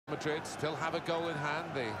Madrid still have a goal in hand.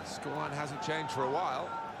 The scoreline hasn't changed for a while.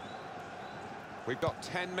 We've got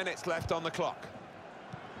 10 minutes left on the clock.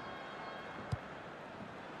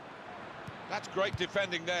 That's great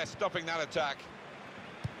defending there, stopping that attack.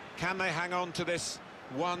 Can they hang on to this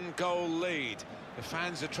one-goal lead? The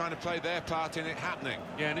fans are trying to play their part in it happening.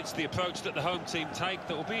 Yeah, and it's the approach that the home team take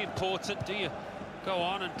that will be important. Do you go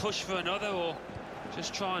on and push for another, or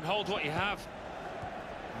just try and hold what you have?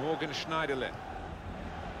 Morgan Schneiderlin.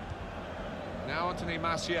 Now Anthony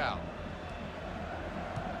Martial.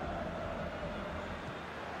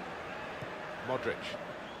 Modric.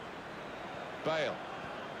 Bale.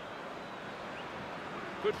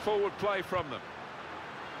 Good forward play from them.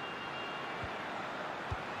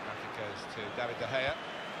 Back it goes to David De Gea.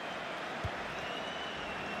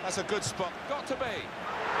 That's a good spot. Got to be.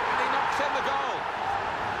 And he knocks in the goal.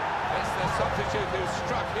 It's the substitute who's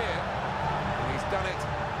struck here. And he's done it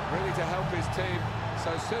really to help his team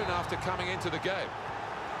so soon after coming into the game.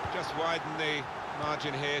 Just widen the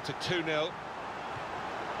margin here to 2-0.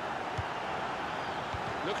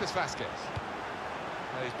 Lucas Vazquez.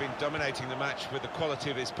 Well, he's been dominating the match with the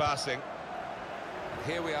quality of his passing.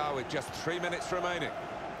 Here we are with just 3 minutes remaining.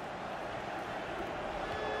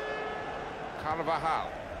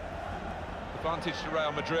 Carvajal. Advantage to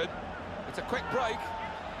Real Madrid. It's a quick break.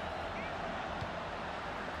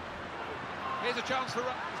 Here's a chance for...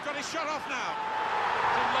 He's got his shot off now.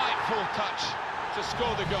 Delightful touch to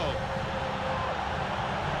score the goal.